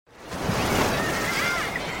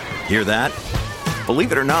Hear that?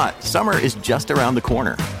 Believe it or not, summer is just around the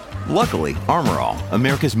corner. Luckily, Armor All,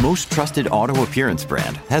 America's most trusted auto appearance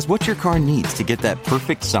brand, has what your car needs to get that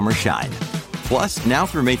perfect summer shine. Plus, now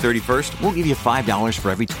through May 31st, we'll give you $5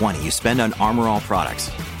 for every $20 you spend on Armor All products.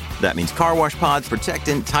 That means car wash pods,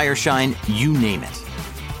 protectant, tire shine, you name it.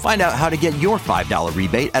 Find out how to get your $5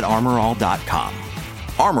 rebate at armorall.com.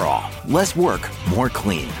 Armor All, less work, more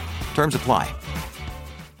clean. Terms apply.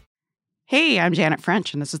 Hey, I'm Janet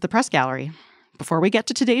French, and this is the Press Gallery. Before we get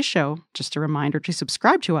to today's show, just a reminder to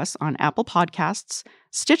subscribe to us on Apple Podcasts,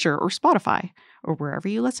 Stitcher, or Spotify, or wherever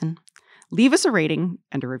you listen. Leave us a rating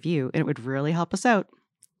and a review, and it would really help us out.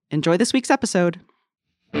 Enjoy this week's episode.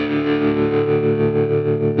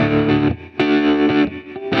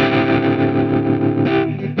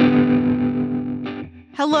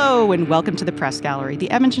 Hello, and welcome to the Press Gallery, the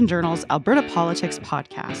Edmonton Journal's Alberta Politics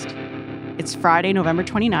podcast. It's Friday, November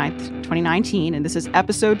 29th, 2019, and this is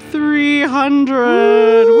episode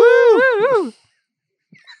 300. Woo!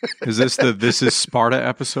 Is this the This Is Sparta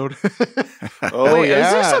episode? Wait,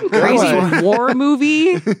 is there some crazy war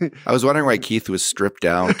movie? I was wondering why Keith was stripped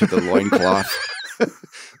down to the loincloth.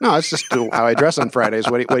 No, it's just how I dress on Fridays.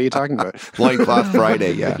 What are you talking about? Loincloth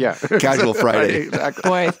Friday, yeah. Casual Friday. Exactly.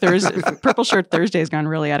 Boy, Purple Shirt Thursday has gone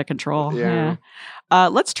really out of control. Yeah.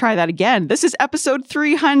 Let's try that again. This is episode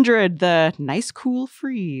 300, the Nice Cool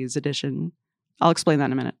Freeze edition. I'll explain that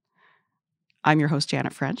in a minute. I'm your host,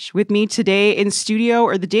 Janet French. With me today in studio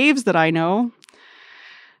are the Daves that I know.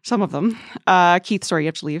 Some of them. Keith, sorry, you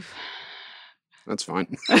have to leave. That's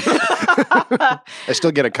fine. I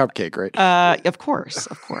still get a cupcake, right? Of course.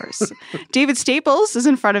 David Staples is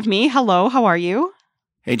in front of me. Hello, how are you?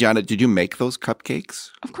 Hey, Janet, did you make those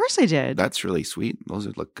cupcakes? Of course I did. That's really sweet. Those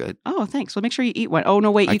would look good. Oh, thanks. Well, make sure you eat one. Oh,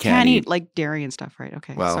 no, wait, you can't eat like dairy and stuff, right?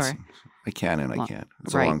 Okay, well, sorry. I can and I can't.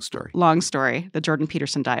 It's right. a long story. Long story. The Jordan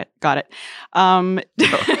Peterson diet. Got it.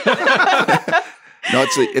 No,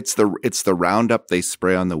 it's the Roundup they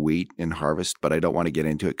spray on the wheat in harvest, but I don't want to get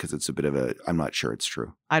into it because it's a bit of a, I'm not sure it's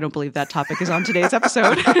true. I don't believe that topic is on today's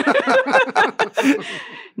episode.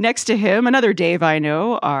 Next to him, another Dave I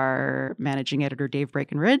know, our managing editor, Dave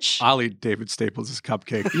Breckenridge. I'll eat David Staples'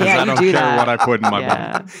 cupcake. Yeah, I don't do care that. what I put in my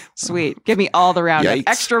mouth. Sweet. Give me all the Roundup. Yikes.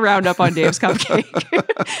 Extra Roundup on Dave's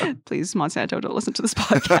cupcake. Please, Monsanto, don't listen to this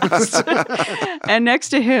podcast. And next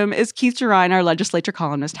to him is Keith Gerein, our legislature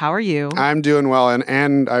columnist. How are you? I'm doing well,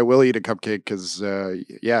 and I will eat a cupcake because,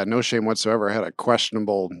 no shame whatsoever. I had a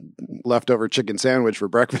questionable leftover chicken sandwich for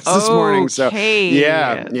breakfast this morning. So,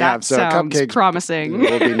 that so sounds cupcakes promising.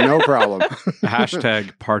 will be no problem.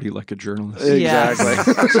 Hashtag party like a journalist. Exactly.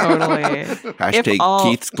 Yes, totally. Hashtag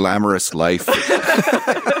Keith's glamorous life.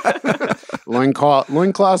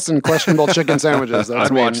 Loincloths and questionable chicken sandwiches.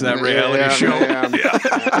 That's I'd watch that reality show. Yeah.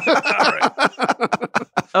 All right.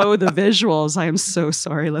 Oh, the visuals. I am so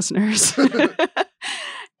sorry, listeners.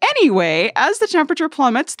 Anyway, as the temperature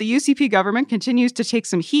plummets, the UCP government continues to take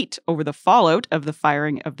some heat over the fallout of the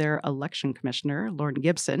firing of their election commissioner, Lorne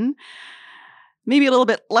Gibson. Maybe a little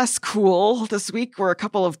bit less cool this week were a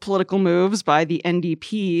couple of political moves by the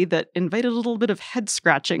NDP that invited a little bit of head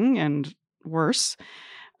scratching and worse.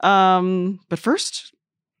 But first,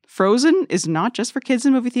 Frozen is not just for kids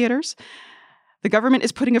in movie theaters. The government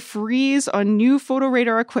is putting a freeze on new photo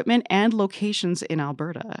radar equipment and locations in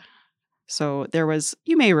Alberta. So there was,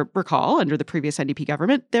 you may recall, under the previous NDP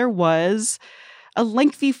government, there was a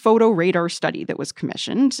lengthy photo radar study that was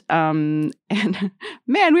commissioned. And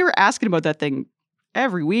man, we were asking about that thing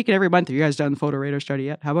every week and every month. Have you guys done the photo radar study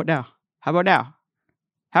yet? How about now? How about now?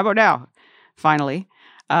 How about now? Finally,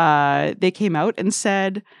 they came out and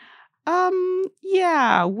said,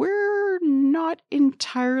 we're not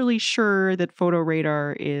entirely sure that photo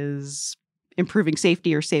radar is improving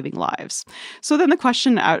safety or saving lives. So then the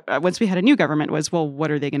question, once we had a new government, was, well,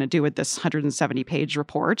 what are they going to do with this 170-page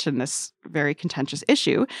report and this very contentious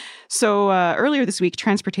issue? So earlier this week,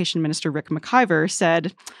 Transportation Minister Rick McIver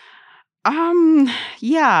said,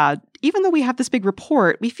 even though we have this big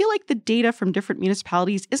report, we feel like the data from different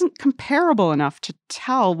municipalities isn't comparable enough to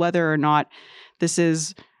tell whether or not this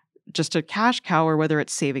is just a cash cow or whether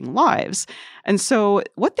it's saving lives. And so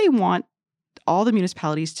what they want all the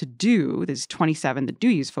municipalities to do, there's 27 that do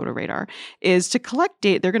use photo radar, is to collect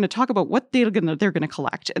data. They're going to talk about what data they're going to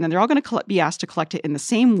collect, and then they're all going to be asked to collect it in the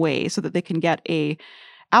same way so that they can get a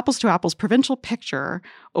apples to apples provincial picture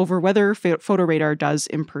over whether photo radar does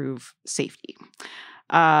improve safety.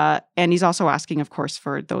 And he's also asking, of course,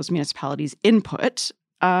 for those municipalities' input.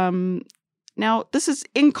 Now, this is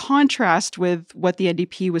in contrast with what the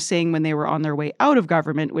NDP was saying when they were on their way out of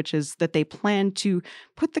government, which is that they plan to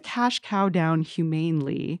put the cash cow down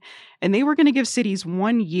humanely. And they were going to give cities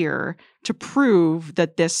 1 year to prove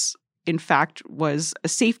that this, in fact, was a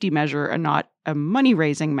safety measure and not a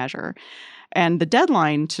money-raising measure. And the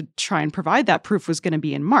deadline to try and provide that proof was going to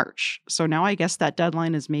be in March. So now I guess that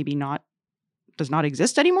deadline is does not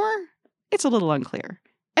exist anymore? It's a little unclear.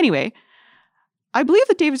 Anyway, I believe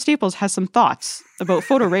that David Staples has some thoughts about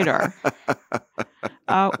photo radar.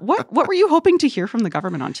 What were you hoping to hear from the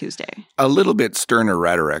government on Tuesday? A little bit sterner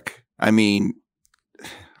rhetoric. I mean,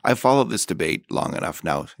 I followed this debate long enough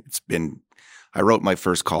now. I wrote my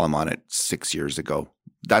first column on it 6 years ago.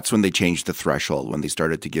 That's when they changed the threshold, when they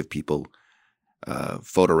started to give people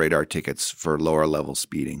photo radar tickets for lower level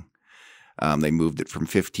speeding. They moved it from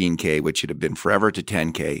 15K, which should have been forever, to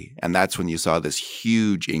 10K. And that's when you saw this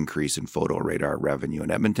huge increase in photo radar revenue in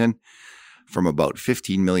Edmonton from about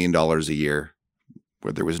 $15 million a year,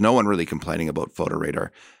 where there was no one really complaining about photo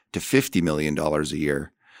radar, to $50 million a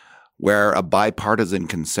year, where a bipartisan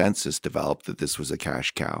consensus developed that this was a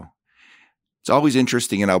cash cow. It's always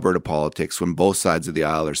interesting in Alberta politics when both sides of the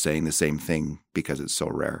aisle are saying the same thing because it's so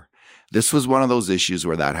rare. This was one of those issues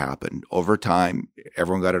where that happened. Over time,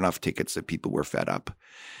 everyone got enough tickets that people were fed up.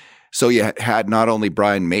 So you had not only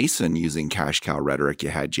Brian Mason using cash cow rhetoric, you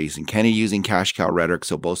had Jason Kenney using cash cow rhetoric,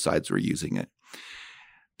 so both sides were using it.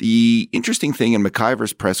 The interesting thing in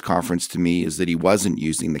McIver's press conference to me is that he wasn't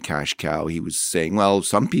using the cash cow. He was saying, well,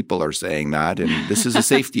 some people are saying that, and this is a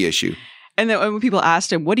safety issue. And then when people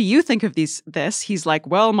asked him, what do you think of this? He's like,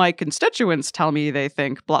 well, my constituents tell me they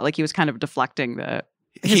think, like he was kind of deflecting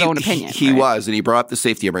his own opinion. He was, and he brought up the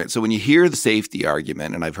safety argument. So when you hear the safety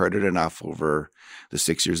argument, and I've heard it enough over the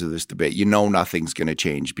 6 years of this debate, you know nothing's going to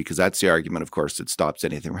change, because that's the argument, of course, that stops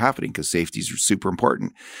anything from happening, because safety is super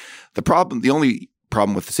important. The only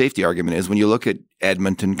problem with the safety argument is when you look at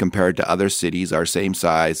Edmonton compared to other cities our same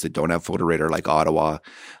size that don't have photo radar like Ottawa,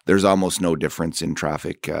 there's almost no difference in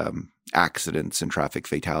traffic accidents and traffic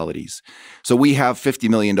fatalities. So we have $50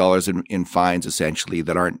 million in fines essentially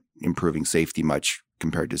that aren't improving safety much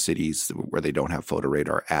compared to cities where they don't have photo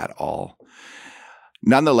radar at all.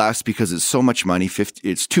 Nonetheless, because it's so much money,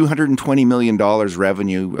 it's $220 million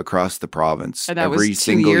revenue across the province and that every was 2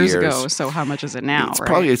 single years year. ago. So how much is it now? It's right?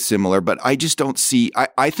 probably similar, but I just don't see.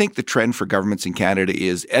 I think the trend for governments in Canada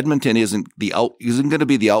is Edmonton isn't going to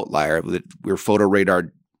be the outlier. We're photo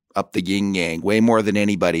radar up the yin yang way more than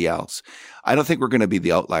anybody else. I don't think we're going to be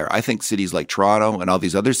the outlier. I think cities like Toronto and all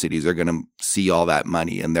these other cities are going to see all that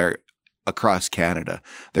money, and they're across Canada.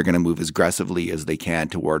 They're going to move as aggressively as they can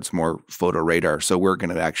towards more photo radar. So we're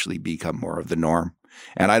going to actually become more of the norm.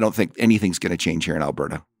 And I don't think anything's going to change here in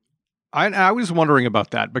Alberta. I was wondering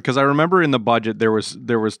about that, because I remember in the budget there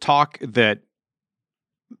was talk that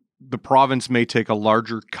the province may take a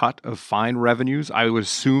larger cut of fine revenues. I would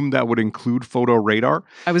assume that would include photo radar.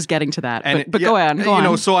 I was getting to that, but go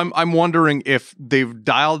on. So I'm wondering if they've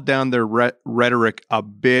dialed down their rhetoric a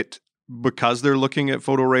bit because they're looking at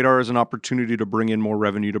photo radar as an opportunity to bring in more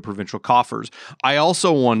revenue to provincial coffers. I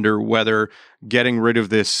also wonder whether getting rid of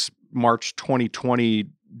this March 2020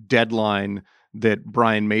 deadline that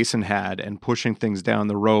Brian Mason had and pushing things down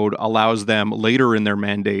the road allows them later in their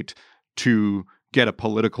mandate to get a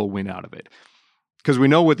political win out of it. Because we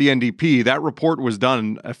know with the NDP, that report was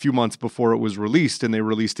done a few months before it was released, and they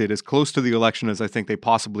released it as close to the election as I think they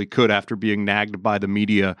possibly could after being nagged by the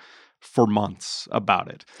media for months about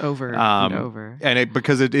it. Over and over. And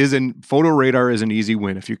because photo radar is an easy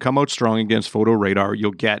win. If you come out strong against photo radar,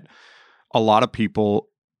 you'll get a lot of people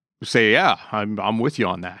who say, yeah, I'm with you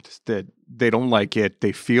on that they don't like it.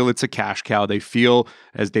 They feel it's a cash cow. They feel,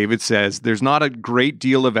 as David says, there's not a great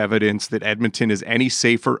deal of evidence that Edmonton is any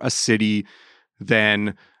safer a city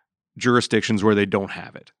than jurisdictions where they don't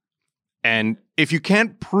have it. And if you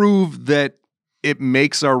can't prove that it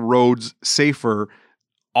makes our roads safer,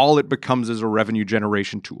 all it becomes is a revenue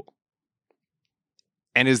generation tool.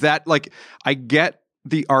 And is that I get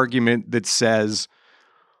the argument that says,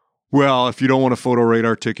 well, if you don't want a photo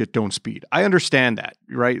radar ticket, don't speed. I understand that,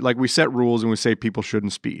 right? We set rules and we say people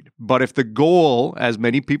shouldn't speed. But if the goal, as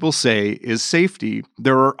many people say, is safety,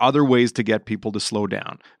 there are other ways to get people to slow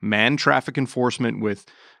down. Man traffic enforcement with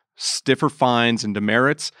stiffer fines and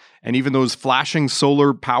demerits, and even those flashing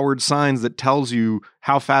solar-powered signs that tells you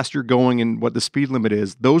how fast you're going and what the speed limit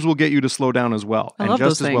is, those will get you to slow down as well, and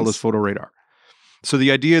just as well as photo radar. So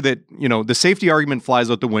the idea that, the safety argument flies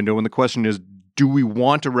out the window, and the question is, do we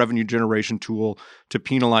want a revenue generation tool to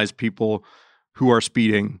penalize people who are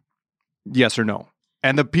speeding? Yes or no?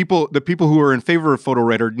 And the people who are in favor of photo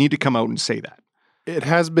radar need to come out and say that. It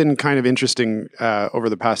has been kind of interesting over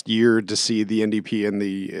the past year to see the NDP and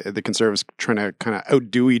the Conservatives trying to kind of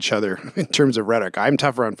outdo each other in terms of rhetoric. I'm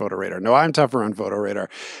tougher on photo radar. No, I'm tougher on photo radar.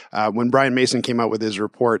 When Brian Mason came out with his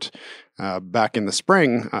report back in the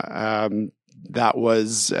spring, that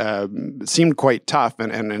was seemed quite tough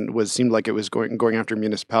and seemed like it was going after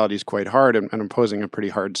municipalities quite hard and imposing a pretty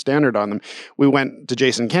hard standard on them. We went to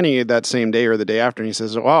Jason Kenney that same day or the day after, and he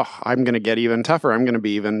says, "Oh, I'm going to get even tougher. I'm going to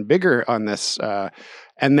be even bigger on this."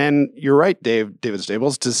 And then you're right, David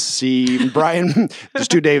Staples, to see Brian. There's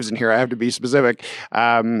two Daves in here. I have to be specific.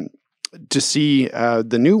 To see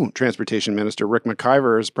the new transportation minister, Rick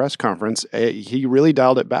McIver's press conference, he really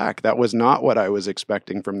dialed it back. That was not what I was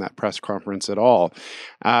expecting from that press conference at all.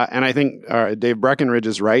 And I think Dave Breckenridge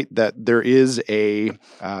is right that there is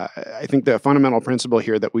I think the fundamental principle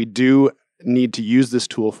here that we do need to use this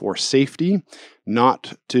tool for safety,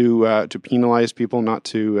 not to penalize people, not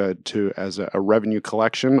to as a revenue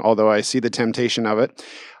collection, although I see the temptation of it.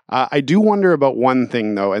 I do wonder about one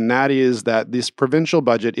thing, though, and that is that this provincial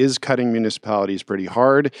budget is cutting municipalities pretty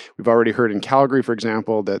hard. We've already heard in Calgary, for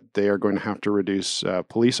example, that they are going to have to reduce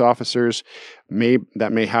police officers.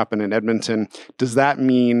 That may happen in Edmonton. Does that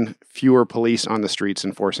mean fewer police on the streets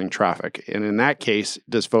enforcing traffic? And in that case,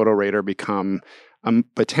 does photo radar become a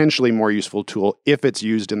potentially more useful tool if it's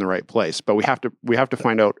used in the right place? But we have to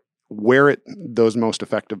find out where those most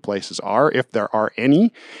effective places are, if there are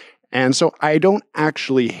any. And so I don't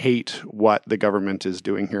actually hate what the government is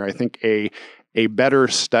doing here. I think a better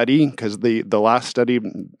study, because the last study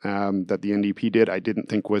that the NDP did, I didn't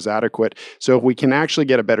think was adequate. So if we can actually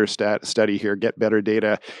get a better study here, get better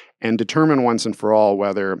data, and determine once and for all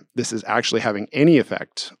whether this is actually having any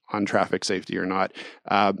effect on traffic safety or not,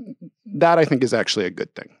 that I think is actually a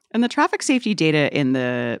good thing. And the traffic safety data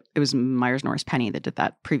it was Myers Norris Penny that did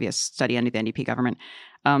that previous study under the NDP government.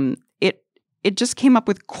 It just came up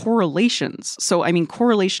with correlations. So, I mean,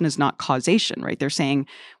 correlation is not causation, right? They're saying,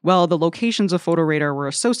 well, the locations of photo radar were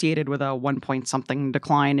associated with a 1 point something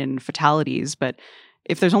decline in fatalities. But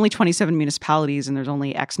if there's only 27 municipalities and there's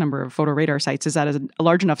only X number of photo radar sites, is that a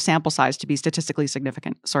large enough sample size to be statistically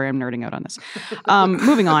significant? Sorry, I'm nerding out on this.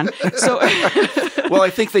 Moving on. So, well,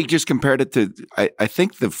 I think they just compared it to, I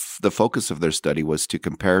think the focus of their study was to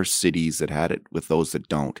compare cities that had it with those that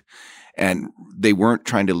don't. And they weren't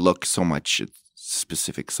trying to look so much at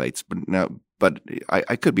specific sites, but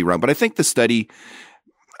I could be wrong. But I think the study,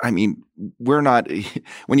 I mean,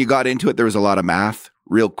 when you got into it, there was a lot of math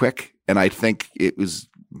real quick. And I think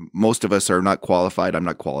most of us are not qualified. I'm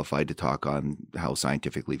not qualified to talk on how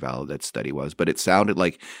scientifically valid that study was, but it sounded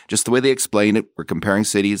like just the way they explained it, we're comparing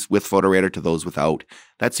cities with photo radar to those without.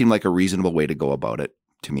 That seemed like a reasonable way to go about it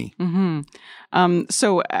to me. Mm-hmm.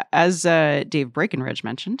 So as Dave Breckenridge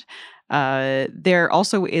mentioned, there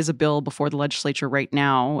also is a bill before the legislature right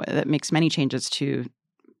now that makes many changes to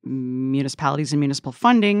municipalities and municipal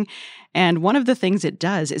funding. And one of the things it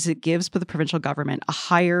does is it gives the provincial government a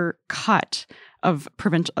higher cut of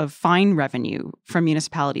fine revenue from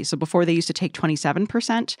municipalities. So before they used to take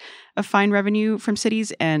 27% of fine revenue from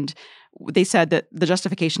cities, and they said that the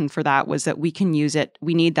justification for that was that we can use it.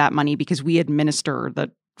 We need that money because we administer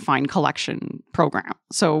the fine collection program.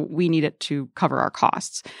 So we need it to cover our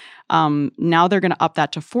costs. Now they're going to up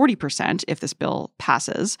that to 40% if this bill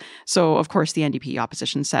passes. So, of course, the NDP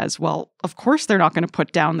opposition says, well, of course they're not going to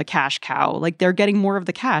put down the cash cow. Like, they're getting more of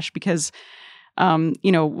the cash because,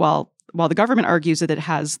 while the government argues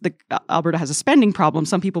that Alberta has a spending problem,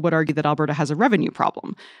 some people would argue that Alberta has a revenue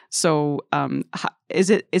problem. So is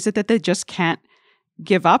it that they just can't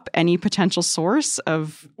give up any potential source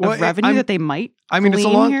of revenue that they might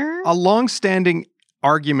glean here? It's a long-standing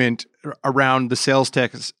argument around the sales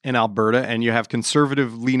tax in Alberta, and you have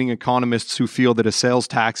conservative-leaning economists who feel that a sales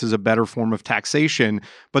tax is a better form of taxation,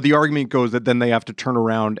 but the argument goes that then they have to turn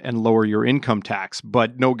around and lower your income tax,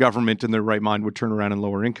 but no government in their right mind would turn around and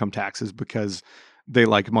lower income taxes because they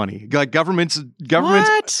like money. Like governments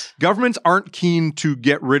aren't keen to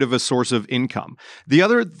get rid of a source of income. The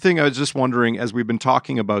other thing I was just wondering, as we've been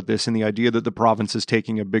talking about this and the idea that the province is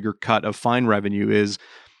taking a bigger cut of fine revenue, is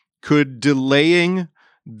could delaying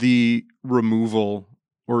the removal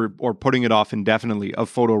or putting it off indefinitely of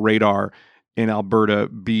photo radar in Alberta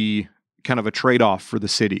be kind of a trade-off for the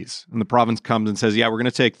cities? And the province comes and says, yeah, we're going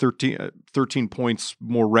to take 13 points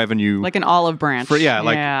more revenue. Like an olive branch.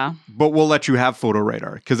 But we'll let you have photo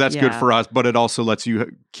radar because that's good for us, but it also lets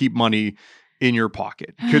you keep money in your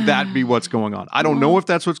pocket. Could that be what's going on? I don't know if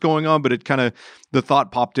that's what's going on, but the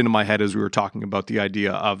thought popped into my head as we were talking about the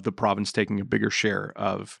idea of the province taking a bigger share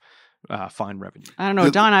of fine revenue. I don't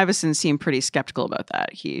know. Don Iveson seemed pretty skeptical about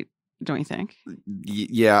that. Don't you think?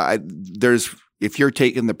 Yeah, there's if you're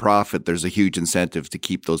taking the profit, there's a huge incentive to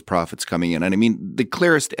keep those profits coming in. And I mean, the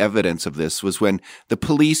clearest evidence of this was when the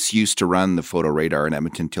police used to run the photo radar in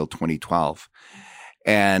Edmonton till 2012.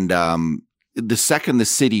 And the second the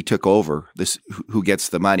city took over, this who gets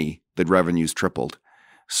the money, the revenues tripled.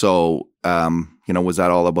 So, was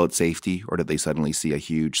that all about safety, or did they suddenly see a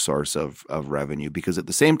huge source of revenue? Because at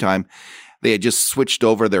the same time, they had just switched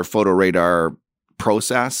over their photo radar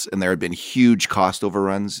process, and there had been huge cost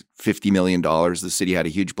overruns, $50 million. The city had a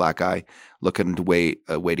huge black eye looking to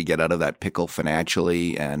a way to get out of that pickle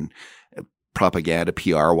financially and propaganda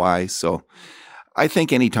PR-wise. So I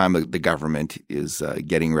think anytime the government is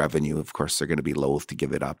getting revenue, of course, they're going to be loath to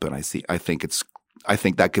give it up. And I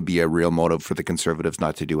think that could be a real motive for the Conservatives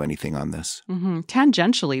not to do anything on this. Mm-hmm.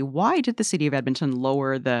 Tangentially, why did the city of Edmonton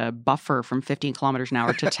lower the buffer from 15 kilometers an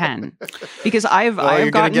hour to 10? Because I've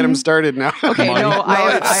you're going to get him started now. Okay,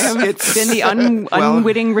 I have been the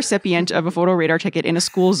unwitting recipient of a photo radar ticket in a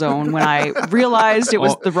school zone when I realized it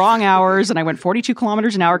was the wrong hours, and I went 42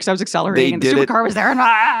 kilometers an hour because I was accelerating, and the supercar was there.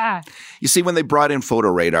 And You see, when they brought in photo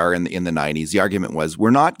radar in the 90s, the argument was,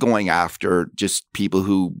 we're not going after just people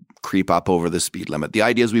who creep up over the speed limit. The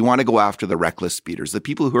idea is we want to go after the reckless speeders, the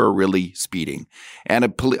people who are really speeding.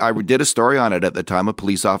 And I did a story on it at the time. A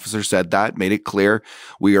police officer said that, made it clear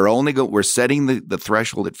we're setting the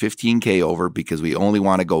threshold at 15K over because we only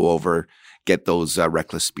want to go over, get those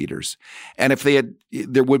reckless speeders. And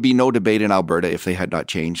there would be no debate in Alberta if they had not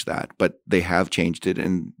changed that, but they have changed it.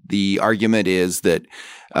 And the argument is that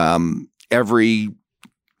every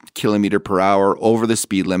kilometer per hour over the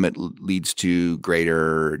speed limit leads to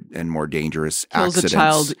greater and more dangerous accidents. Kills a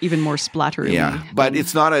child even more splatteringly. Yeah, but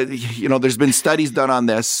it's not there's been studies done on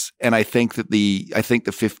this, and I think that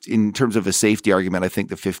in terms of a safety argument, I think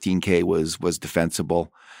the 15K was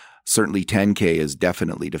defensible. Certainly 10K is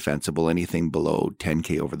definitely defensible. Anything below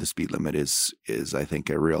 10K over the speed limit is I think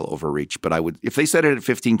a real overreach. But if they set it at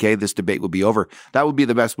 15K, this debate would be over. That would be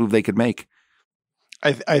the best move they could make.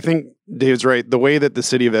 I think Dave's right. The way that the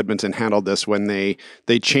city of Edmonton handled this when they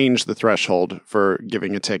changed the threshold for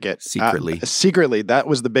giving a ticket secretly, that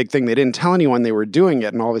was the big thing. They didn't tell anyone they were doing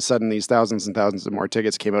it, and all of a sudden these thousands and thousands of more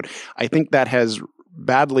tickets came out. I think that has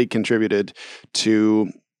badly contributed to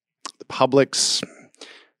the public's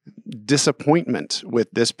disappointment with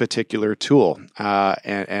this particular tool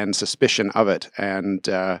and suspicion of it. And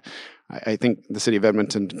I think the city of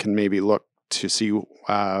Edmonton can maybe look to see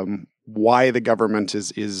why the government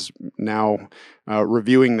is now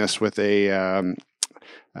reviewing this with a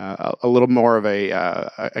little more of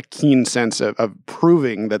a keen sense of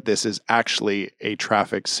proving that this is actually a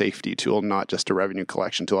traffic safety tool, not just a revenue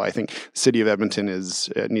collection tool. I think the city of Edmonton needs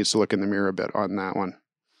to look in the mirror a bit on that one.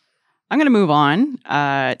 I'm going to move on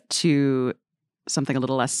to something a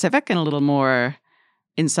little less civic and a little more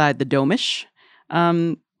inside the dome-ish.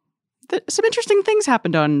 Some interesting things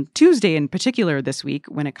happened on Tuesday in particular this week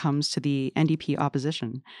when it comes to the NDP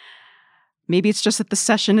opposition. Maybe it's just that the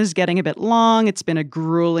session is getting a bit long. It's been a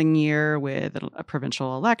grueling year with a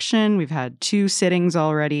provincial election. We've had 2 sittings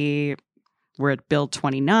already. We're at Bill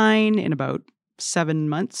 29 in about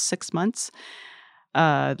 6 months.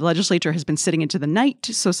 The legislature has been sitting into the night,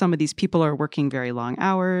 so some of these people are working very long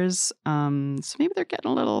hours. So maybe they're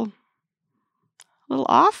getting a little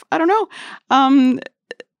off. I don't know.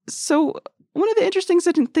 So one of the interesting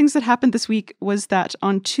things that happened this week was that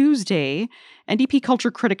on Tuesday, NDP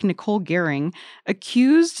culture critic Nicole Gehring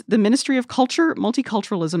accused the Ministry of Culture,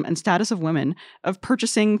 Multiculturalism and Status of Women of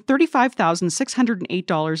purchasing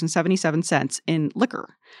 $35,608.77 in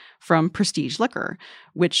liquor from Prestige Liquor,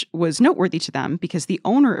 which was noteworthy to them because the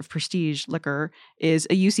owner of Prestige Liquor is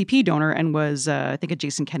a UCP donor and was, I think, a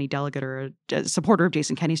Jason Kenney delegate or a supporter of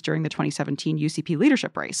Jason Kenney's during the 2017 UCP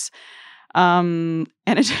leadership race. And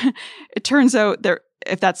it turns out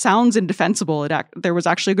if that sounds indefensible, there was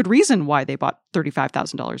actually a good reason why they bought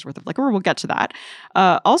 $35,000 worth of liquor. We'll get to that.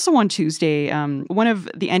 Also on Tuesday, one of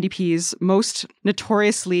the NDP's most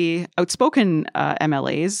notoriously outspoken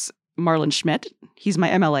MLAs, Marlon Schmidt, he's my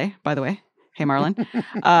MLA, by the way. Hey, Marlon.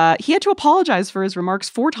 He had to apologize for his remarks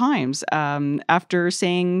 4 times after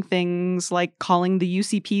saying things like calling the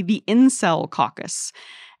UCP the incel caucus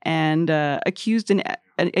and accused a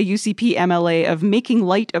UCP MLA of making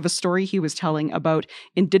light of a story he was telling about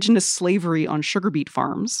Indigenous slavery on sugar beet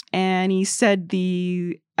farms. And he said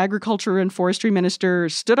the Agriculture and Forestry Minister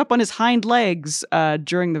stood up on his hind legs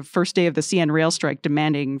during the first day of the CN rail strike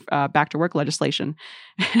demanding back-to-work legislation.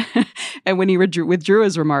 And when he withdrew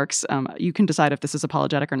his remarks, you can decide if this is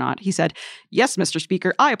apologetic or not. He said, "Yes, Mr.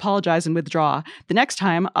 Speaker, I apologize and withdraw. The next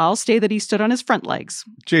time, I'll state that he stood on his front legs."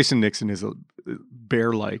 Jason Nixon is a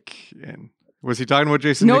bear-like and Was he talking about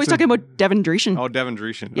Jason No, Nixon? he's talking about Devin Dreeshen. Oh, Devin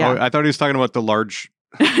Dreeshen. Yeah. Oh, I thought he was talking about the large.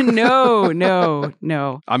 No.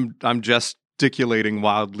 I'm gesticulating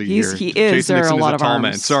wildly He's- here. he is. Jason There are Nixon a lot is a of tall arms.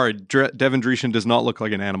 man. Sorry, Devin Dreeshen does not look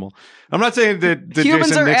like an animal. I'm not saying that Humans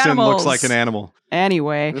Jason are Nixon animals. looks like an animal.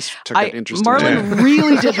 Anyway, This took an interesting Marlon turn.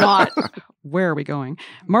 really did not. Where are we going?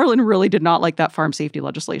 Marlon really did not like that farm safety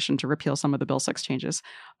legislation to repeal some of the Bill 6 changes.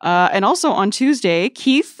 And also on Tuesday,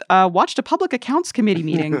 Keith watched a Public Accounts Committee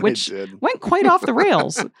meeting, I which did. went quite off the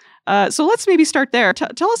rails. So let's maybe start there.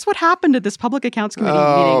 Tell us what happened at this Public Accounts Committee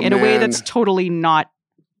Oh, meeting in a way man. that's totally not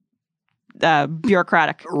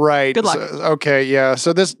bureaucratic. Right. Good luck. Okay. Yeah.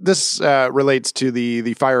 So this relates to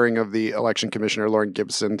the firing of the election commissioner Lauren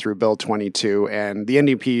Gibson through Bill 22, and the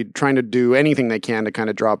NDP trying to do anything they can to kind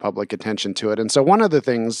of draw public attention to it. And so one of the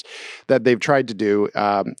things that they've tried to do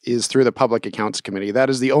is through the Public Accounts Committee. That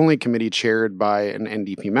is the only committee chaired by an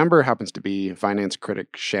NDP member. Happens to be finance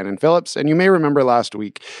critic Shannon Phillips. And you may remember last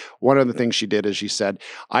week, one of the things she did is she said,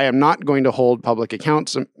 "I am not going to hold public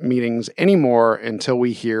accounts meetings anymore until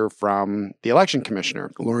we hear from the election commissioner,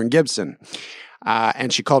 Lauren Gibson."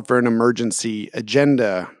 And she called for an emergency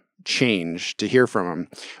agenda change to hear from him.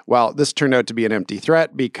 Well, this turned out to be an empty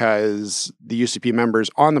threat because the UCP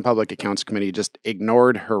members on the Public Accounts Committee just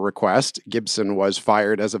ignored her request. Gibson was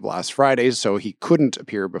fired as of last Friday, so he couldn't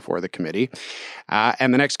appear before the committee.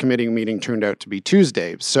 And the next committee meeting turned out to be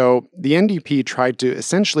Tuesday. So the NDP tried to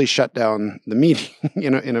essentially shut down the meeting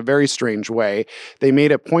in a very strange way. They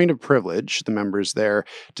made a point of privilege, the members there,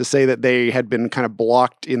 to say that they had been kind of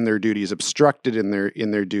blocked in their duties, obstructed in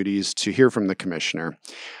their duties to hear from the commissioner.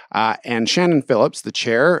 And Shannon Phillips, the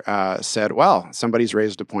chair, said, well, somebody's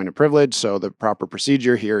raised a point of privilege, so the proper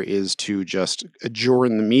procedure here is to just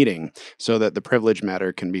adjourn the meeting so that the privilege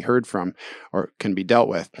matter can be heard from or can be dealt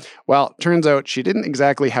with. Well, turns out she didn't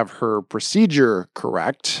exactly have her procedure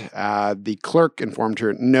correct. The clerk informed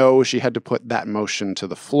her, no, she had to put that motion to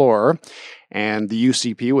the floor. And the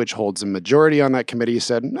UCP, which holds a majority on that committee,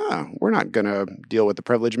 said, no, we're not going to deal with the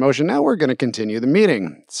privilege motion. Now we're going to continue the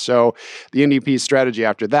meeting. So the NDP's strategy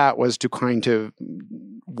after that was to kind of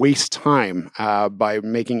waste time by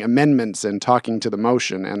making amendments and talking to the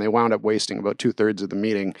motion. And they wound up wasting about 2/3 of the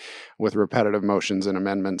meeting with repetitive motions and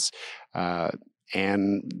amendments.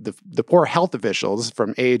 And the poor health officials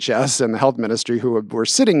from AHS and the health ministry who were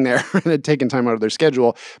sitting there and had taken time out of their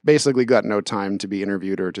schedule basically got no time to be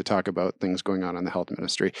interviewed or to talk about things going on in the health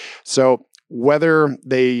ministry. So whether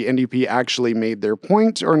the NDP actually made their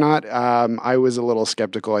point or not, I was a little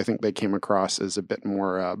skeptical. I think they came across as a bit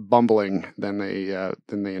more bumbling than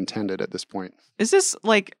they intended at this point. Is this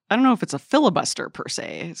like, I don't know if it's a filibuster per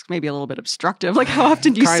se. It's maybe a little bit obstructive. Like how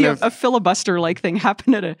often do you see a filibuster-like thing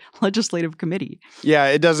happen at a legislative committee? Yeah,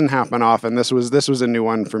 it doesn't happen often. This was a new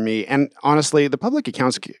one for me. And honestly, the Public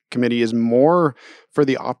Accounts Committee is more for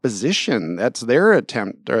the opposition. That's their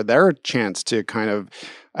attempt or their chance to kind of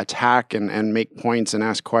attack and make points and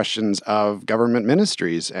ask questions of government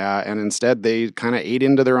ministries. And instead, they kind of ate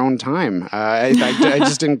into their own time. I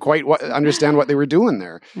just didn't quite understand what they were doing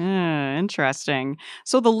there. Interesting.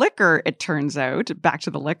 So the liquor, it turns out, back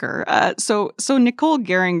to the liquor. So Nicole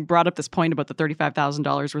Gehring brought up this point about the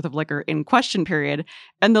 $35,000 worth of liquor in question period.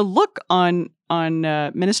 And the look on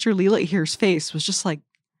Minister Leela Aheer's face was just like,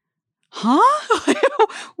 huh?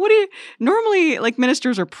 What do you normally, like,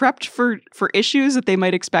 ministers are prepped for issues that they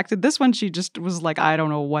might expect. This one, she just was like, I don't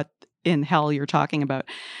know what in hell you're talking about.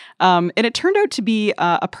 And it turned out to be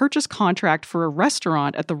a purchase contract for a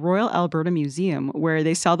restaurant at the Royal Alberta Museum where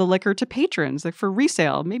they sell the liquor to patrons, like for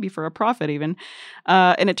resale, maybe for a profit even.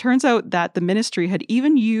 And it turns out that the ministry had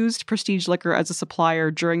even used Prestige Liquor as a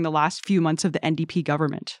supplier during the last few months of the NDP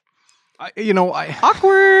government.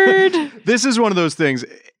 Awkward. This is one of those things.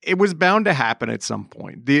 It was bound to happen at some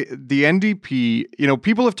point. The NDP,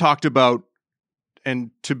 people have talked about,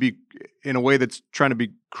 and to be in a way that's trying to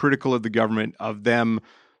be critical of the government, of them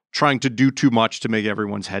trying to do too much to make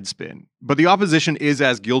everyone's head spin. But the opposition is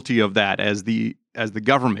as guilty of that as the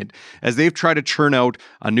government, as they've tried to churn out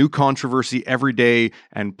a new controversy every day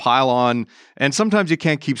and pile on. And sometimes you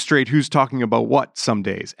can't keep straight who's talking about what some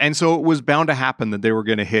days. And so it was bound to happen that they were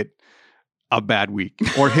going to hit a bad week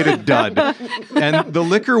or hit a dud. And the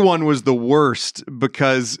liquor one was the worst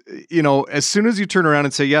because, as soon as you turn around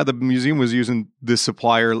and say, yeah, the museum was using this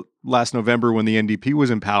supplier last November when the NDP was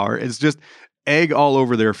in power, it's just egg all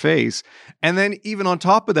over their face. And then even on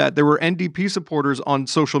top of that, there were NDP supporters on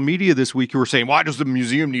social media this week who were saying, why does the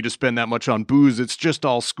museum need to spend that much on booze? It's just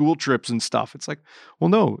all school trips and stuff. It's like, well,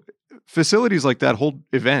 no, facilities like that hold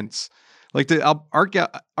events. Like the Art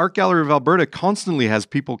Gallery of Alberta constantly has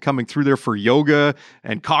people coming through there for yoga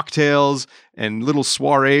and cocktails and little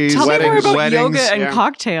soirees. Tell me more about weddings. yoga and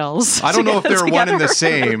cocktails. I don't know if they're one and the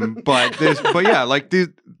same, but yeah, like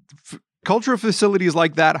the cultural facilities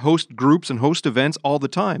like that host groups and host events all the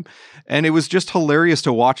time. And it was just hilarious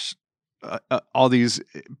to watch all these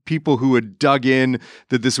people who had dug in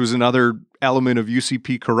that this was another element of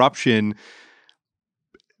UCP corruption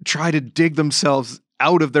try to dig themselves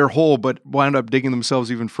out of their hole, but wound up digging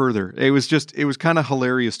themselves even further. It was kind of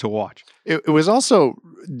hilarious to watch. It was also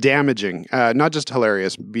damaging, not just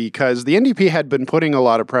hilarious, because the NDP had been putting a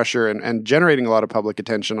lot of pressure and generating a lot of public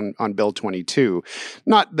attention on Bill 22.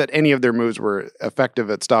 Not that any of their moves were effective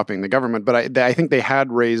at stopping the government, but I think they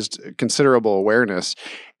had raised considerable awareness.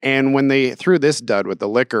 And when they threw this dud with the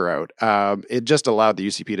liquor out, it just allowed the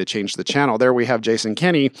UCP to change the channel. There we have Jason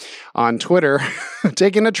Kenney on Twitter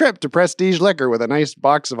taking a trip to Prestige Liquor with a nice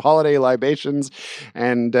box of holiday libations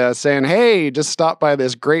and saying, hey, just stop by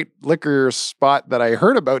this great liquor spot that I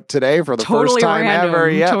heard about today for the first time ever.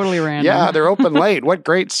 Yeah, totally random. Yeah, they're open late. What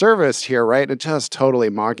great service here, right? And just totally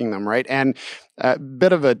mocking them, right? And a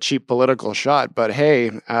bit of a cheap political shot, but hey,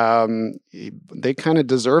 they kind of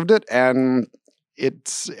deserved it. And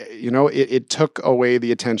it's, it took away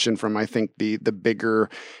the attention from, I think, the bigger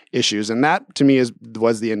issues. And that, to me,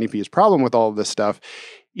 was the NDP's problem with all of this stuff,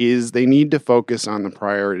 is they need to focus on the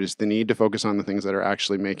priorities. They need to focus on the things that are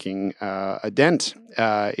actually making a dent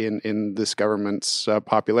in this government's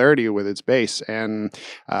popularity with its base. And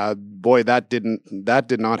boy, that did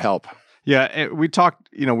not help. Yeah, we've talked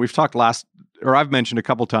I've mentioned a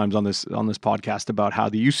couple times on this podcast about how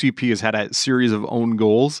the UCP has had a series of own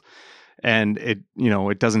goals. And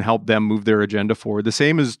it doesn't help them move their agenda forward. The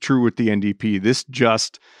same is true with the NDP. This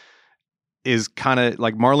just is kind of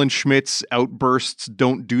like Marlon Schmidt's outbursts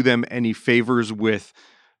don't do them any favors with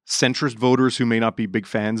centrist voters who may not be big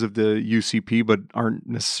fans of the UCP, but aren't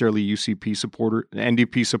necessarily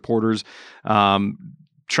NDP supporters. I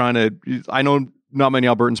know not many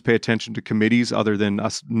Albertans pay attention to committees other than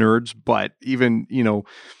us nerds, but even,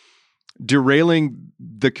 derailing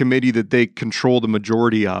the committee that they control the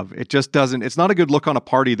majority of, it's not a good look on a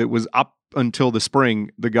party that was up until the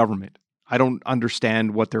spring, the government. I don't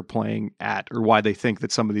understand what they're playing at or why they think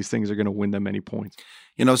that some of these things are going to win them any points.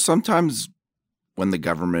 Sometimes when a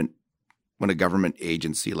government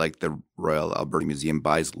agency like the Royal Alberta Museum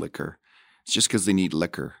buys liquor, it's just because they need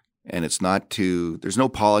liquor, and there's no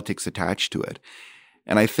politics attached to it.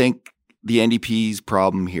 And I think the NDP's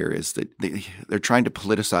problem here is that they're trying to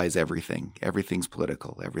politicize everything. Everything's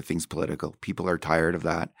political. Everything's political. People are tired of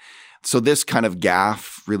that. So this kind of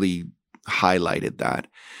gaffe really highlighted that.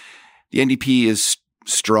 The NDP is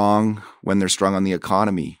strong when they're strong on the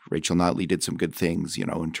economy. Rachel Notley did some good things,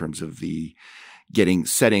 in terms of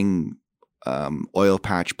setting oil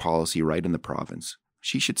patch policy right in the province.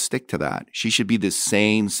 She should stick to that. She should be the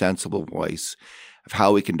sane, sensible voice of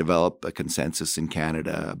how we can develop a consensus in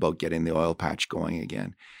Canada about getting the oil patch going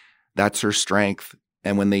again. That's her strength.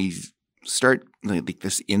 And when they start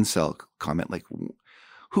this incel comment, like,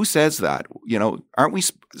 who says that? Aren't we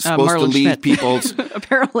supposed to leave Schmidt. people's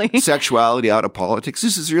apparently sexuality out of politics?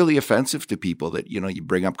 This is really offensive to people that, you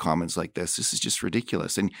bring up comments like this. This is just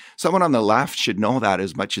ridiculous. And someone on the left should know that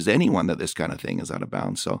as much as anyone, that this kind of thing is out of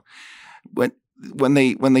bounds. So when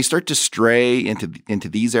they start to stray into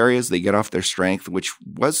these areas, they get off their strength, which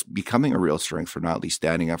was becoming a real strength for Notley,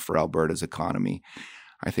 standing up for Alberta's economy.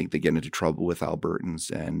 I think they get into trouble with Albertans,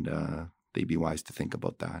 and they'd be wise to think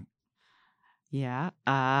about that. Yeah.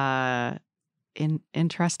 In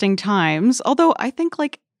interesting times. Although I think,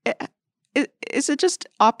 is it just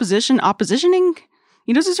oppositioning?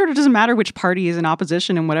 It sort of doesn't matter which party is in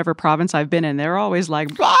opposition in whatever province I've been in. They're always like,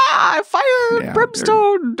 fire,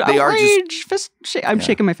 brimstone, outrage, I'm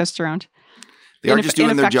shaking my fists around. They are just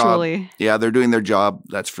doing their job. Yeah, they're doing their job.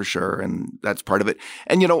 That's for sure. And that's part of it.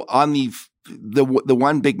 And, on the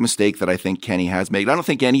one big mistake that I think Kenney has made, I don't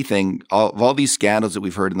think of all these scandals that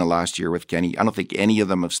we've heard in the last year with Kenney, I don't think any of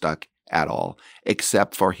them have stuck at all,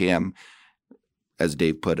 except for him, as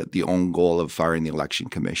Dave put it, the own goal of firing the election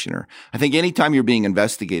commissioner. I think anytime you're being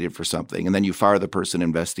investigated for something and then you fire the person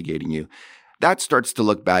investigating you, that starts to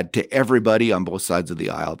look bad to everybody on both sides of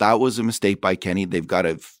the aisle. That was a mistake by Kenney. They've got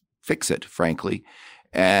to fix it, frankly.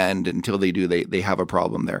 And until they do, they have a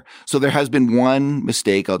problem there. So there has been one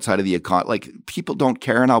mistake outside of the economy. Like, people don't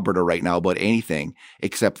care in Alberta right now about anything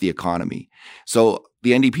except the economy. So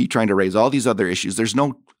the NDP trying to raise all these other issues, there's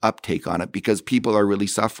no uptake on it because people are really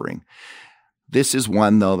suffering. This is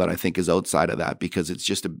one, though, that I think is outside of that because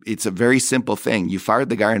it's a very simple thing. You fired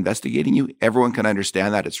the guy investigating you. Everyone can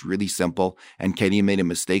understand that. It's really simple. And Kenny made a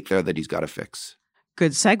mistake there that he's got to fix.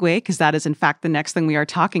 Good segue, because that is, in fact, the next thing we are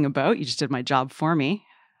talking about. You just did my job for me.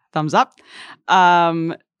 Thumbs up.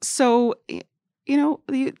 So,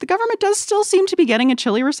 the government does still seem to be getting a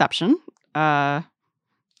chilly reception.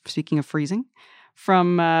 Speaking of freezing,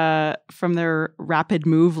 from their rapid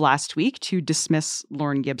move last week to dismiss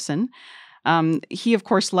Lorne Gibson. He, of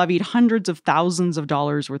course, levied hundreds of thousands of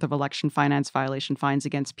dollars worth of election finance violation fines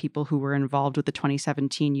against people who were involved with the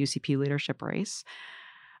 2017 UCP leadership race.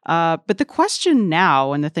 But the question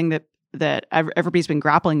now, and the thing that everybody's been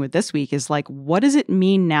grappling with this week, is like, what does it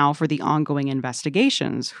mean now for the ongoing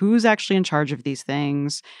investigations? Who's actually in charge of these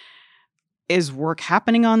things? Is work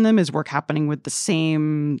happening on them? Is work happening with the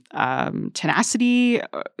same tenacity?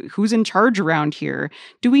 Who's in charge around here?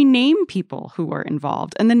 Do we name people who are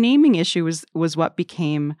involved? And the naming issue was what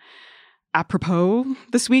became apropos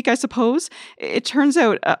this week, I suppose. It turns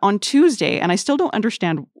out on Tuesday, and I still don't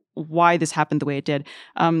understand why this happened the way it did.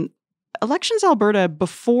 Elections Alberta,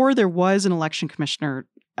 before there was an election commissioner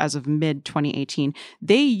as of mid-2018,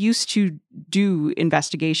 they used to do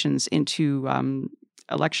investigations into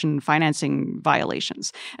election financing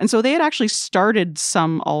violations. And so they had actually started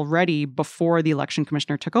some already before the election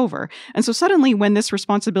commissioner took over. And so suddenly, when this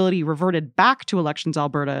responsibility reverted back to Elections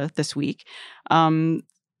Alberta this week,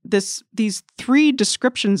 these three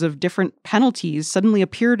descriptions of different penalties suddenly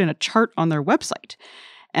appeared in a chart on their website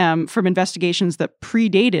from investigations that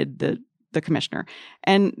predated the commissioner.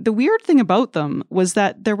 And the weird thing about them was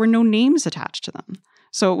that there were no names attached to them.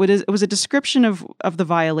 So it was a description of the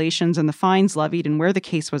violations and the fines levied and where the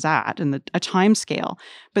case was at and a time scale,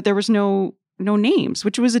 but there was no names,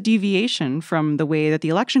 which was a deviation from the way that the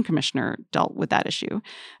election commissioner dealt with that issue.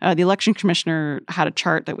 The election commissioner had a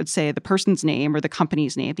chart that would say the person's name or the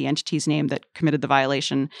company's name, the entity's name that committed the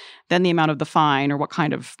violation, then the amount of the fine or what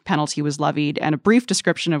kind of penalty was levied, and a brief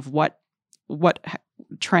description of what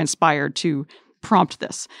transpired to prompt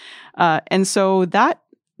this. And so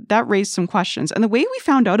that raised some questions. And the way we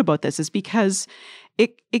found out about this is because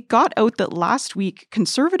it got out that last week,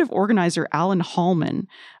 Conservative organizer Alan Hallman,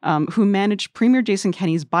 who managed Premier Jason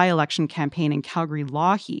Kenney's by-election campaign in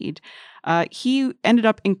Calgary-Lougheed, he ended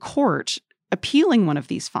up in court appealing one of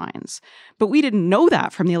these fines. But we didn't know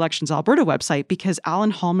that from the Elections Alberta website because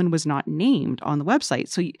Alan Hallman was not named on the website.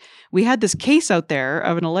 So we had this case out there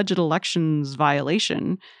of an alleged elections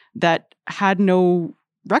violation that had no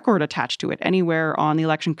record attached to it anywhere on the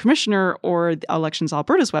election commissioner or the Elections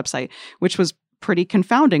Alberta's website, which was pretty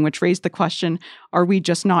confounding, which raised the question, are we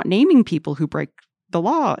just not naming people who break the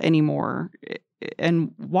law anymore?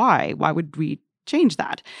 And why? Why would we change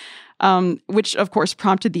that? Which, of course,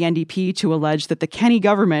 prompted the NDP to allege that the Kenney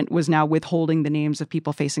government was now withholding the names of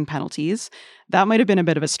people facing penalties. That might have been a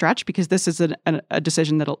bit of a stretch because this is a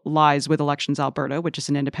decision that lies with Elections Alberta, which is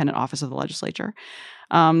an independent office of the legislature.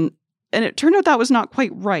 And it turned out that was not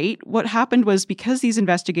quite right. What happened was because these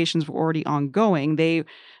investigations were already ongoing,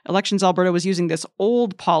 Elections Alberta was using this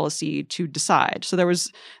old policy to decide. So there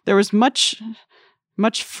was much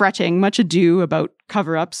fretting, much ado about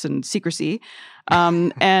cover-ups and secrecy,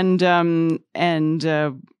 and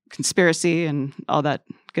conspiracy and all that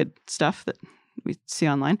good stuff that we see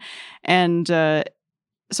online. And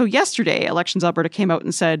so yesterday, Elections Alberta came out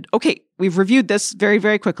and said, okay, we've reviewed this very,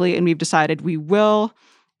 very quickly, and we've decided we will,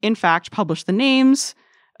 in fact, publish the names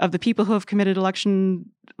of the people who have committed election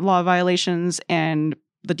law violations and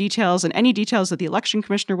the details and any details that the election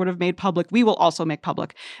commissioner would have made public, we will also make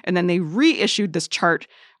public. And then they reissued this chart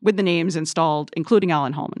with the names installed, including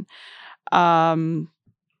Alan Hallman. How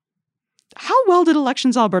well did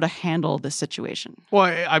Elections Alberta handle this situation?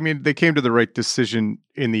 Well, I mean, they came to the right decision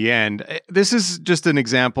in the end. This is just an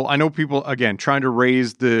example. I know people, again, trying to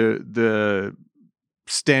raise the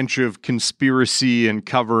stench of conspiracy and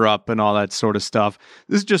cover up and all that sort of stuff.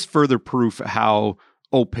 This is just further proof how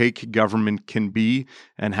opaque government can be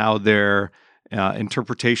and how their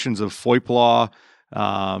interpretations of FOIP law,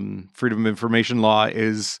 freedom of information law,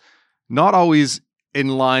 is not always in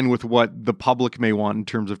line with what the public may want in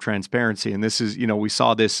terms of transparency. And this is, we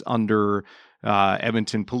saw this under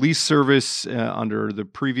Edmonton Police Service, under the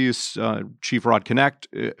previous Chief Rod Connect,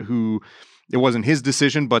 who it wasn't his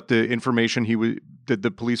decision, but the information that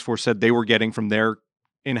the police force said they were getting from their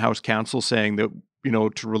in-house counsel saying that,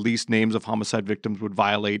 to release names of homicide victims would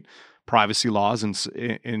violate privacy laws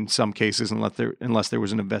in some cases unless there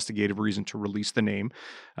was an investigative reason to release the name.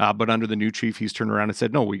 But under the new chief, he's turned around and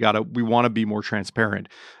said, no, we want to be more transparent.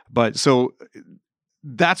 But so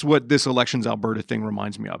that's what this Elections Alberta thing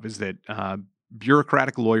reminds me of, is that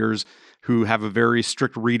bureaucratic lawyers who have a very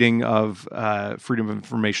strict reading of freedom of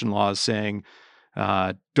information laws saying,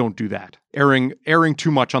 don't do that. Erring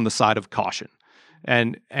too much on the side of caution.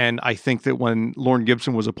 And I think that when Lorne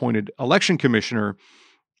Gibson was appointed election commissioner,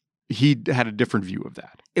 he had a different view of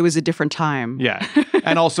that. It was a different time. Yeah.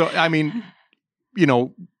 And also, I mean,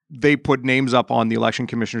 they put names up on the election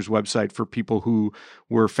commissioner's website for people who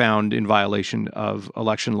were found in violation of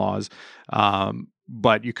election laws.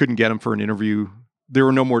 But you couldn't get them for an interview. There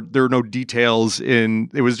were no details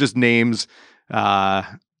it was just names,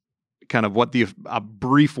 kind of a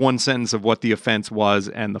brief one sentence of what the offense was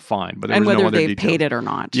and the fine, but there was no other whether they've detail. paid it or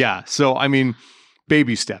not. Yeah. So, I mean,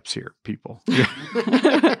 baby steps here, people.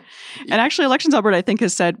 And actually, Elections Alberta, I think,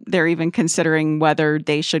 has said they're even considering whether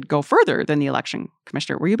they should go further than the election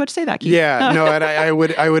commissioner. Were you about to say that, Keith? Yeah, no, and I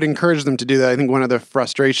would encourage them to do that. I think one of the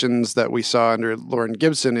frustrations that we saw under Lorne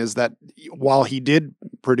Gibson is that while he did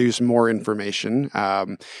produce more information,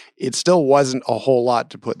 it still wasn't a whole lot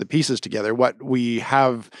to put the pieces together. What we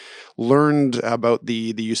have learned about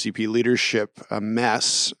the UCP leadership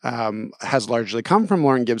mess has largely come from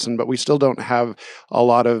Lorne Gibson, but we still don't have a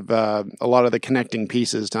lot of the connecting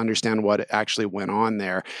pieces to understand what actually went on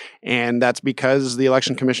there, and that's because the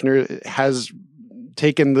election commissioner has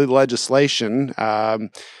taken the legislation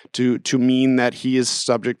to mean that he is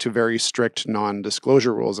subject to very strict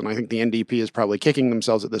non-disclosure rules. And I think the NDP is probably kicking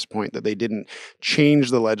themselves at this point that they didn't change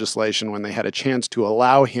the legislation when they had a chance to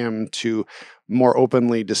allow him to more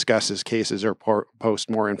openly discuss his cases or post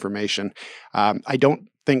more information. I don't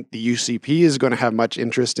think the UCP is going to have much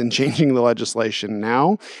interest in changing the legislation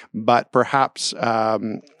now, but perhaps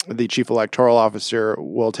the chief electoral officer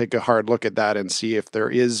will take a hard look at that and see if there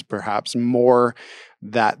is perhaps more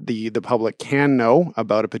that the public can know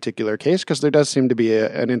about a particular case, because there does seem to be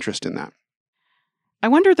an interest in that. I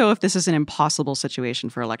wonder, though, if this is an impossible situation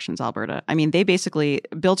for Elections Alberta. I mean, they basically,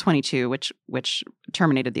 Bill 22, which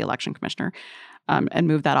terminated the election commissioner and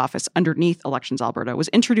moved that office underneath Elections Alberta, was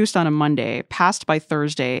introduced on a Monday, passed by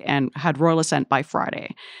Thursday, and had royal assent by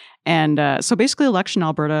Friday. And so basically, Election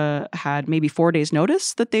Alberta had maybe 4 days'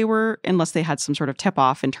 notice that they were, unless they had some sort of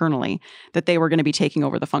tip-off internally, that they were going to be taking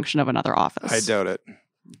over the function of another office. I doubt it.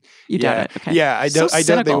 You doubt it? Okay. Yeah, I doubt they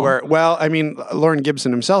cynical. were. Well, I mean, Lorne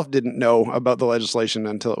Gibson himself didn't know about the legislation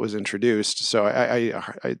until it was introduced. So I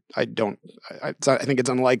think it's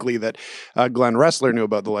unlikely that Glenn Ressler knew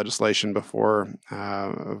about the legislation before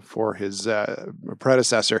his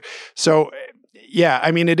predecessor. So, yeah,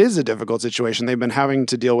 I mean, it is a difficult situation. They've been having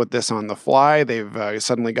to deal with this on the fly. They've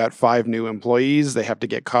suddenly got 5 new employees. They have to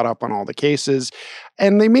get caught up on all the cases.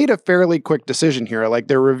 And they made a fairly quick decision here. Like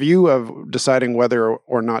their review of deciding whether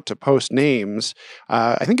or not to post names,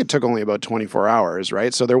 I think it took only about 24 hours,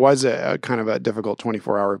 right? So there was a kind of a difficult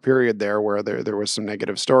 24-hour period there where there was some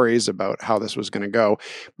negative stories about how this was going to go.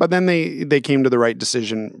 But then they came to the right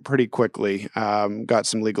decision pretty quickly, got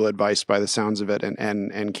some legal advice by the sounds of it,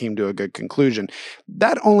 and came to a good conclusion.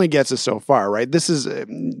 That only gets us so far, right? This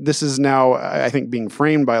is now, I think, being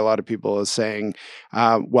framed by a lot of people as saying,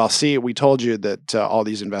 well, see, we told you that all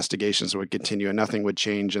these investigations would continue and nothing would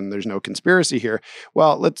change and there's no conspiracy here.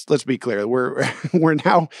 Well, let's be clear.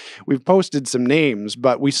 We've posted some names,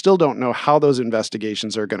 but we still don't know how those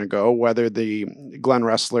investigations are going to go, whether the Glenn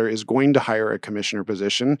Ressler is going to hire a commissioner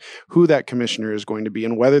position, who that commissioner is going to be,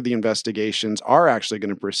 and whether the investigations are actually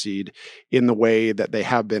going to proceed in the way that they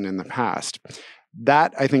have been in the past.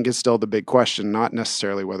 That, I think, is still the big question, not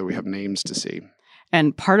necessarily whether we have names to see.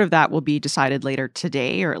 And part of that will be decided later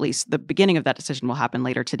today, or at least the beginning of that decision will happen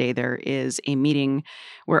later today. There is a meeting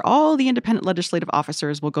where all the independent legislative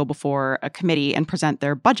officers will go before a committee and present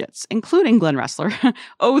their budgets, including Glenn Ressler.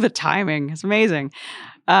 Oh, the timing is amazing.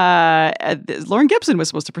 Lorne Gibson was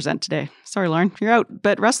supposed to present today. Sorry, Lorne, you're out.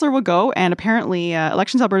 But Ressler will go, and apparently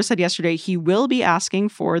Elections Alberta said yesterday he will be asking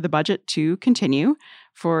for the budget to continue,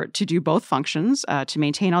 to do both functions, to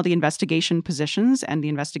maintain all the investigation positions and the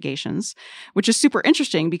investigations, which is super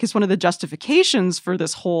interesting because one of the justifications for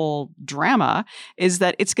this whole drama is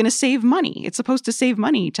that it's going to save money. It's supposed to save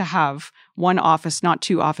money to have one office, not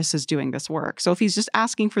 2 offices doing this work. So if he's just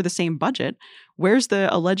asking for the same budget, where's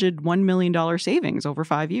the alleged $1 million savings over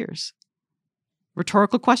 5 years?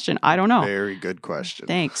 Rhetorical question. I don't know. Very good question.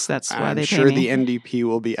 Thanks. That's why they pay me. I'm sure me. the NDP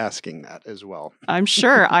will be asking that as well. I'm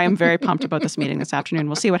sure. I am very pumped about this meeting this afternoon.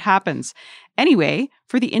 We'll see what happens. Anyway,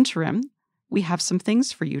 for the interim, we have some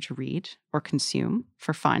things for you to read or consume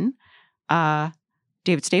for fun.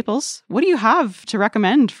 David Staples, what do you have to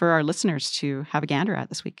recommend for our listeners to have a gander at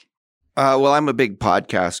this week? Well, I'm a big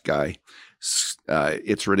podcast guy.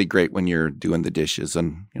 It's really great when you're doing the dishes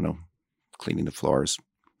and, cleaning the floors,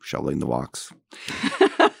 shoveling the walks.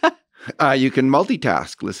 You can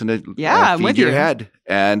multitask, listen to I'm feed with your you. head.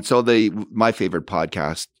 And so my favorite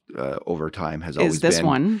podcast over time has always Is this been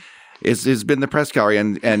one? It's been the Press Gallery,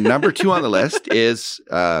 and number 2 on the list is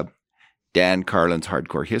Dan Carlin's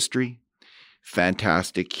Hardcore History.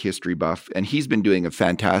 Fantastic history buff, and he's been doing a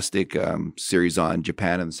fantastic series on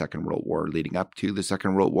Japan and the Second World War, leading up to the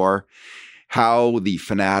Second World War. How the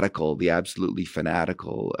absolutely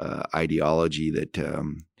fanatical ideology that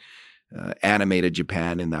animated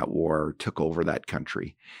Japan in that war took over that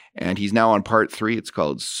country. And he's now on part 3. It's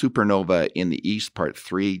called Supernova in the East. Part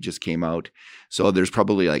 3 just came out. So there's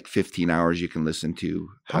probably like 15 hours you can listen to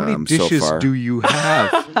How many dishes so far. do you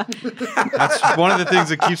have? That's one of the things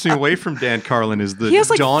that keeps me away from Dan Carlin is the He has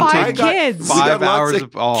like daunting 5 kids. We got 5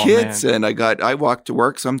 hours lots of kids, man. and I walk to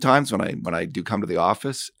work sometimes when I do come to the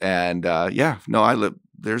office, and I live.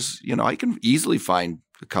 There's I can easily find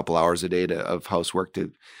a couple hours a day of housework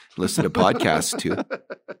to listen to podcasts to.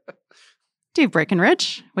 Dave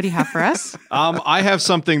Breckenridge, what do you have for us? I have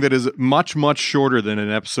something that is much, much shorter than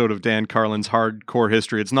an episode of Dan Carlin's Hardcore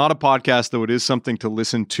History. It's not a podcast, though it is something to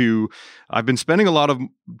listen to. I've been spending a lot of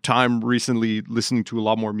time recently listening to a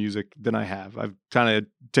lot more music than I have. I've kind of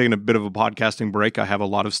taken a bit of a podcasting break. I have a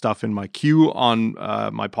lot of stuff in my queue on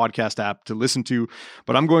my podcast app to listen to,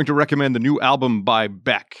 but I'm going to recommend the new album by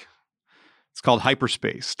Beck. It's called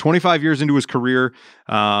Hyperspace. 25 years into his career,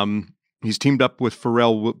 he's teamed up with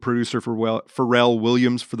producer Pharrell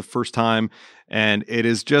Williams for the first time. And it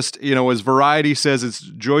is just, as Variety says, it's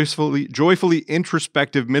joyfully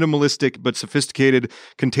introspective, minimalistic, but sophisticated,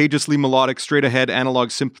 contagiously melodic, straight ahead analog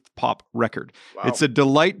synth pop record. Wow. It's a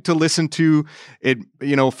delight to listen to. It,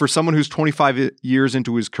 for someone who's 25 years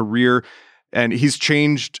into his career, and he's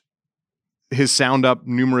changed his sound up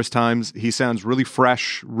numerous times. He sounds really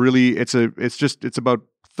fresh, it's about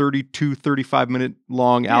 35 minute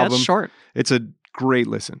long album. It's short. It's a great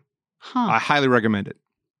listen. I highly recommend it.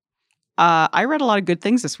 I read a lot of good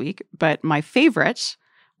things this week, but my favorite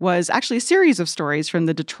was actually a series of stories from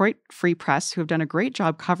the Detroit Free Press who have done a great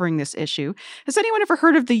job covering this issue. Has anyone ever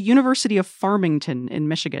heard of the University of Farmington in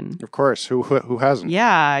Michigan? Of course. Who hasn't?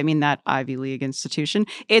 Yeah, I mean, that Ivy League institution.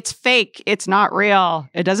 It's fake. It's not real.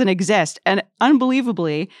 It doesn't exist. And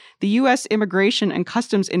unbelievably, the U.S. Immigration and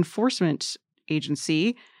Customs Enforcement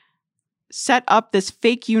Agency set up this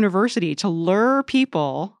fake university to lure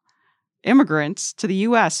immigrants to the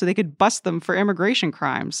U.S. so they could bust them for immigration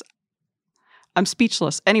crimes. I'm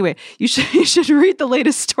speechless. Anyway, you should read the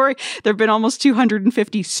latest story. There have been almost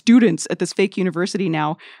 250 students at this fake university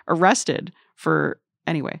now arrested for,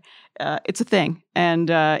 it's a thing. And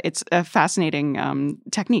it's a fascinating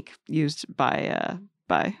technique used by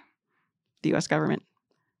the U.S. government.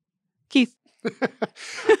 Keith.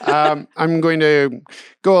 I'm going to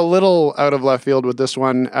go a little out of left field with this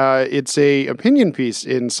one. It's a opinion piece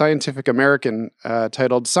in Scientific American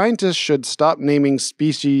titled "Scientists Should Stop Naming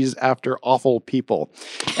Species After Awful People."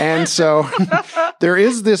 And so there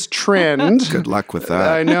is this trend. Good luck with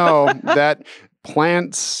that. I know that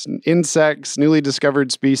plants, insects, newly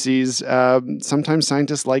discovered species, sometimes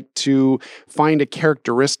scientists like to find a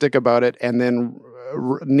characteristic about it and then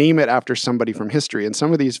name it after somebody from history. And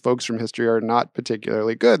some of these folks from history are not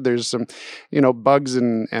particularly good. There's some, bugs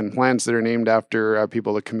and plants that are named after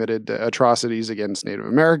people that committed atrocities against Native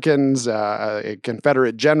Americans, a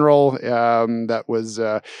Confederate general that was,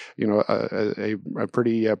 a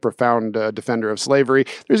pretty profound defender of slavery.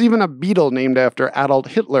 There's even a beetle named after Adolf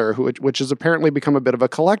Hitler, which has apparently become a bit of a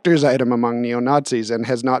collector's item among neo-Nazis and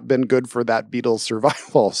has not been good for that beetle's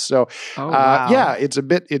survival. So, wow. It's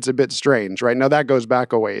a bit strange, right? Now that goes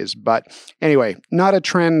back a ways, but anyway, not a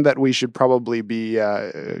trend that we should probably be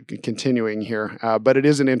continuing here, but it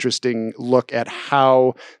is an interesting look at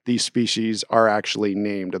how these species are actually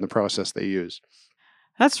named and the process they use.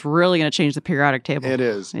 That's really going to change the periodic table. It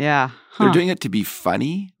is. Yeah. They're doing it to be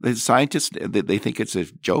funny. The scientists, they think it's a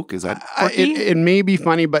joke. Is that it may be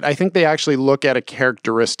funny, but I think they actually look at a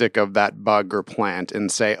characteristic of that bug or plant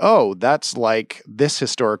and say, oh, that's like this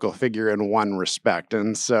historical figure in one respect.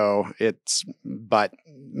 And so but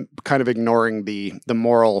kind of ignoring the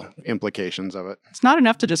moral implications of it. It's not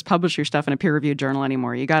enough to just publish your stuff in a peer-reviewed journal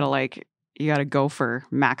anymore. You got to go for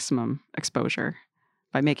maximum exposure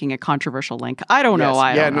by making a controversial link. I don't know.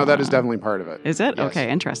 That is definitely part of it. Is it? Yes.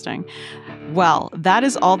 Okay, interesting. Well, that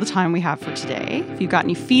is all the time we have for today. If you've got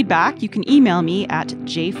any feedback, you can email me at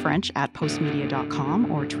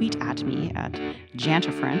jfrench@postmedia.com or tweet at me at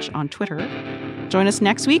jantafrench on Twitter. Join us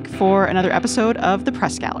next week for another episode of The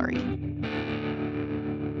Press Gallery.